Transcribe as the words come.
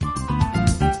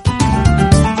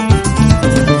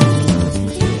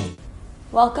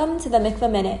Welcome to the Mikveh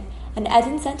Minute, an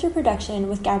Eden Center production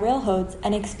with Gabrielle Hodes,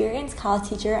 an experienced college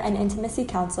teacher and intimacy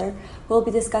counselor who will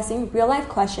be discussing real-life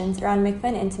questions around mikveh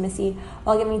and intimacy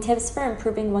while giving tips for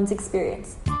improving one's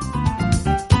experience.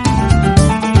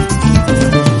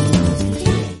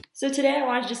 So today I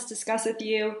want to just discuss with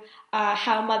you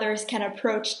how mothers can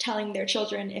approach telling their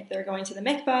children if they're going to the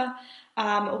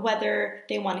mikveh, whether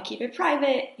they want to keep it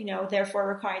private, therefore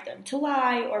requiring them to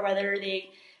lie, or whether they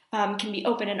can be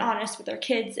open and honest with their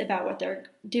kids about what they're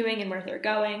doing and where they're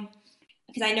going.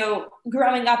 Because I know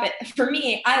growing up, for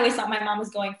me, I always thought my mom was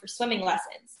going for swimming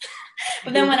lessons.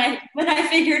 But then when I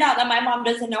figured out that my mom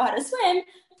doesn't know how to swim,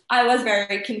 I was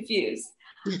very confused.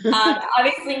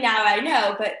 Obviously now I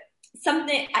know, but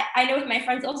something I know with my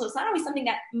friends also, it's not always something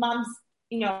that moms,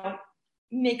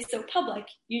 make so public.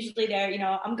 Usually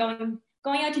they're, I'm going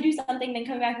out to do something, then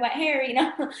coming back wet hair,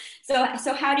 So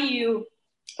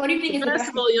what do you think is the best? First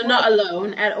of all, you're not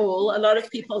alone at all. A lot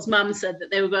of people's mums said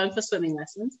that they were going for swimming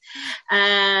lessons.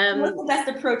 What's the best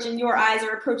approach in your eyes,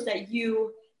 or approach that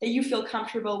you feel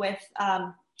comfortable with,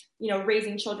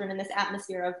 raising children in this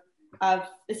atmosphere of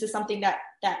this is something that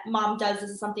mom does, this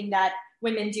is something that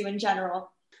women do in general?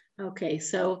 Okay,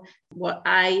 so what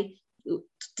I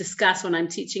discuss when I'm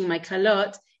teaching my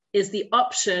kalot is the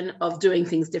option of doing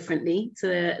things differently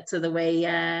to the way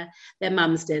their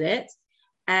mums did it.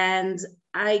 And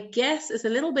I guess it's a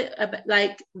little bit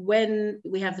like when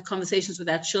we have the conversations with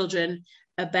our children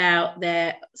about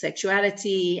their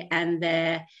sexuality and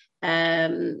their,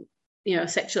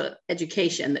 sexual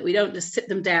education, that we don't just sit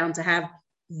them down to have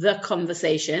the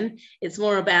conversation. It's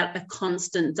more about a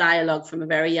constant dialogue from a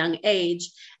very young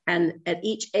age, and at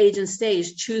each age and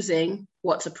stage choosing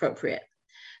what's appropriate.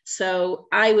 So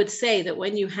I would say that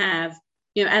when you have,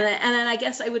 and I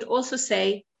guess I would also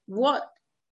say, what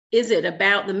is it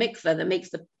about the mikveh that makes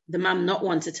the mum not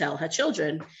want to tell her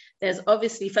children? There's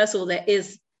obviously, first of all, there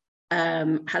is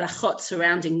halachot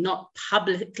surrounding not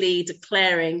publicly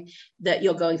declaring that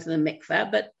you're going to the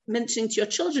mikveh, but mentioning to your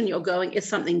children you're going is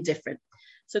something different.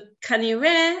 So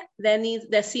kanireh,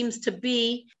 there seems to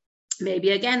be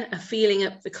maybe again a feeling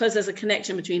of, because there's a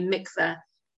connection between mikveh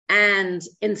and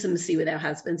intimacy with our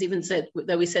husbands, even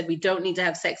though we said we don't need to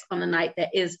have sex on the night, there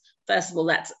is, first of all,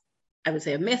 that's, I would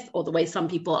say, a myth, or the way some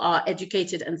people are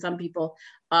educated and some people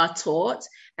are taught.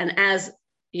 And as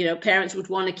parents would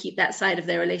want to keep that side of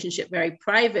their relationship very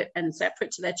private and separate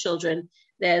to their children,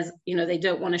 there's, they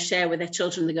don't want to share with their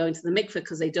children they're going to the mikveh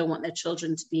because they don't want their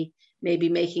children to be maybe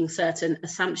making certain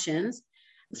assumptions.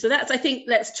 So that's, I think,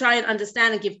 let's try and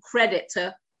understand and give credit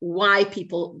to why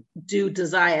people do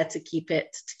desire to keep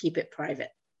it private.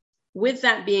 With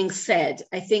that being said,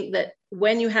 I think that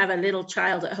when you have a little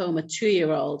child at home, a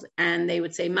 2-year-old, and they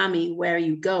would say, "Mommy, where are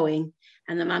you going?"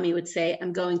 And the mommy would say,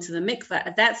 "I'm going to the mikveh."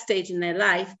 At that stage in their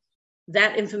life,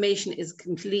 that information is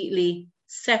completely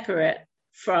separate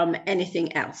from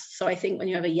anything else. So I think when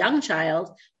you have a young child,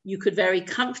 you could very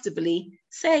comfortably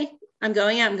say, I'm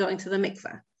going to the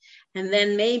mikveh. And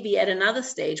then maybe at another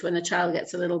stage, when the child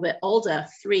gets a little bit older,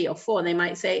 3 or 4, they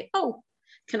might say, "Oh,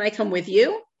 can I come with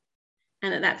you?"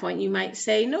 And at that point, you might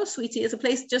say, "No, sweetie, it's a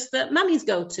place just that mummies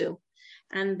go to."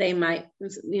 And they might,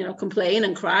 complain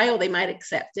and cry, or they might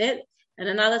accept it. And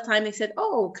another time they said,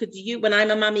 "Oh, could you, when I'm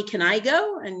a mummy, can I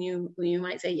go?" And you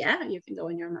might say, "Yeah, you can go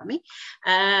when you're a mummy."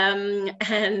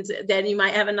 And then you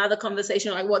might have another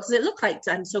conversation like, "What does it look like?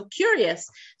 I'm so curious."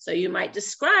 So you might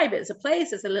describe it as a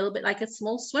place. It's a little bit like a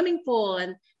small swimming pool.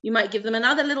 And you might give them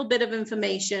another little bit of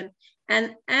information.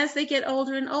 And as they get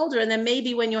older and older, and then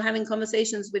maybe when you're having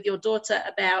conversations with your daughter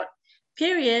about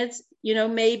periods,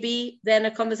 maybe then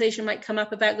a conversation might come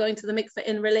up about going to the mikveh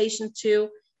in relation to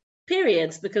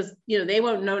periods, because they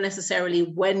won't know necessarily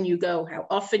when you go, how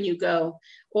often you go,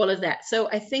 all of that. So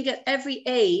I think at every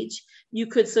age you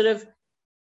could sort of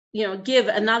give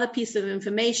another piece of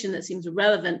information that seems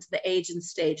relevant to the age and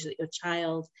stage that your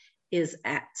child is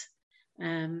at.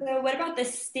 So what about the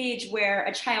stage where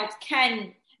a child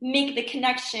can make the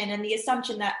connection and the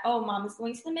assumption that, oh, mom is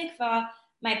going to the mikveh,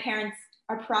 my parents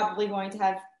are probably going to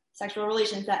have sexual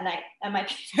relations that night. That might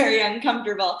be very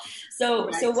uncomfortable. So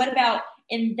Right. So what about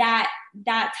in that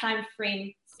time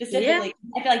frame specifically?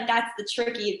 Yeah. I feel like that's the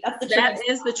tricky. That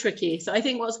is the tricky. So I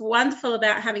think what's wonderful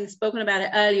about having spoken about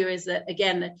it earlier is that,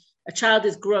 again, a child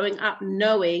is growing up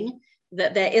knowing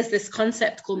that there is this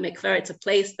concept called mikveh. It's a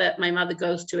place that my mother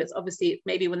goes to. It's obviously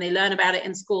maybe when they learn about it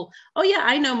in school, "Oh yeah,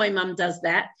 I know my mum does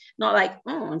that." Not like,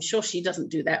 "Oh, I'm sure she doesn't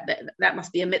do that. That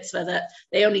must be a mitzvah that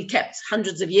they only kept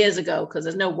hundreds of years ago, because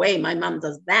there's no way my mum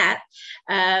does that."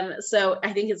 So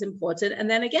I think it's important. And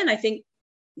then again, I think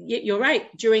you're right.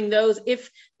 During those, if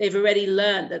they've already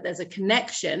learned that there's a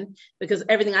connection, because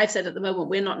everything I've said at the moment,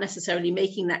 we're not necessarily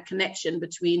making that connection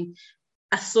between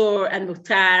asur and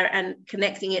mutar and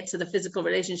connecting it to the physical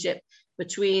relationship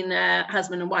between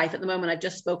husband and wife. At the moment, I've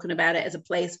just spoken about it as a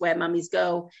place where mummies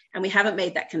go, and we haven't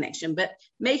made that connection. But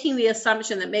making the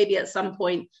assumption that maybe at some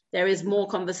point there is more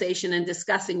conversation and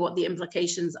discussing what the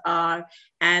implications are,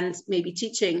 and maybe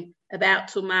teaching about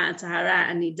Tumah and Tahara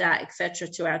and Nida, etc.,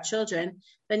 to our children,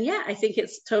 then yeah, I think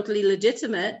it's totally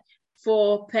legitimate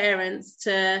for parents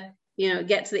to,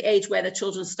 get to the age where the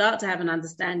children start to have an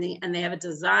understanding and they have a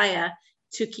desire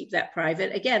to keep that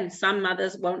private. Again, some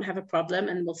mothers won't have a problem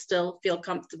and will still feel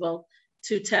comfortable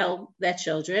to tell their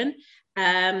children.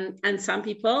 And some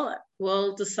people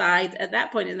will decide at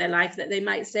that point in their life that they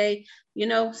might say,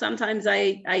 sometimes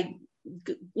I'm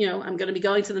going to be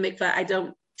going to the mikveh. I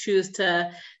don't choose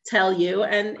to tell you.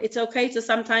 And it's okay to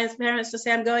sometimes parents just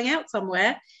say, I'm going out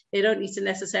somewhere. They don't need to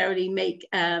necessarily make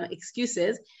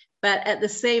excuses. But at the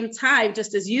same time,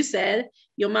 just as you said,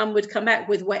 your mum would come back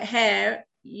with wet hair.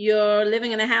 You're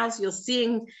living in a house, you're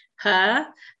seeing her.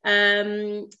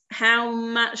 How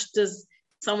much does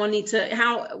someone need to,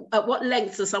 at what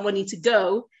length does someone need to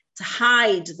go to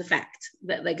hide the fact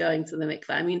that they're going to the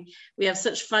mikveh? I mean, we have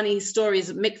such funny stories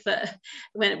of mikveh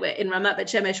when we're in Ramat Bet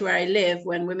Shemesh, where I live.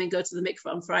 When women go to the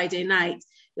mikveh on Friday night,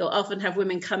 you'll often have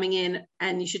women coming in,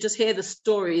 and you should just hear the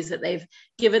stories that they've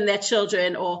given their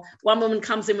children. Or one woman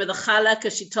comes in with a challah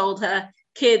because she told her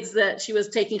kids that she was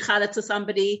taking challah to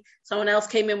somebody. Someone else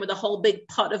came in with a whole big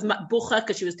pot of matbucha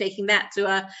because she was taking that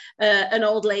to an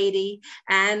old lady.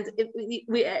 And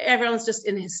everyone's just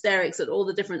in hysterics at all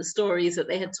the different stories that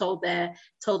they had told their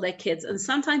kids. And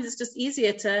sometimes it's just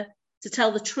easier to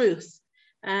tell the truth.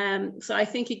 So I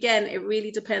think, again, it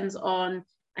really depends on,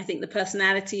 I think, the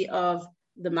personality of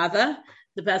the mother,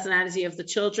 the personality of the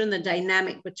children, the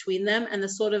dynamic between them, and the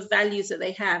sort of values that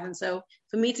they have. And so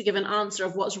for me to give an answer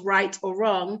of what's right or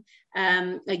wrong,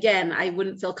 again, I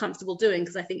wouldn't feel comfortable doing,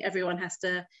 because I think everyone has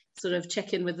to sort of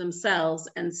check in with themselves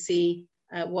and see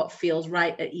what feels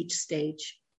right at each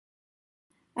stage.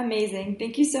 Amazing.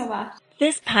 Thank you so much.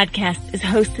 This podcast is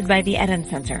hosted by the Eden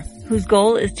Center, whose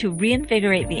goal is to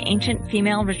reinvigorate the ancient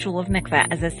female ritual of mikveh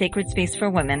as a sacred space for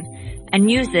women and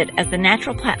use it as the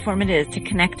natural platform it is to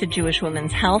connect to Jewish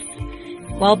women's health,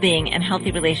 well-being, and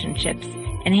healthy relationships,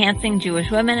 enhancing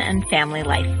Jewish women and family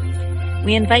life.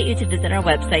 We invite you to visit our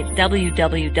website,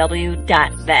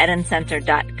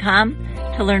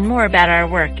 www.theedencenter.com, to learn more about our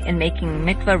work in making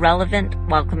mikveh relevant,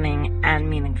 welcoming, and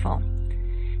meaningful.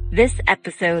 This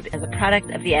episode is a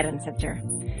product of the Eden Center.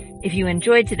 If you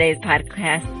enjoyed today's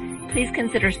podcast, please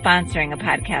consider sponsoring a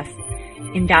podcast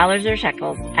in dollars or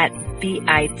shekels at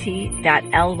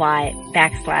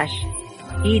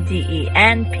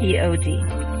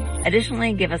bit.ly/EDENPOD.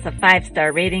 Additionally, give us a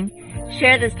 5-star rating,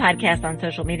 share this podcast on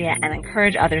social media, and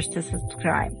encourage others to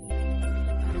subscribe.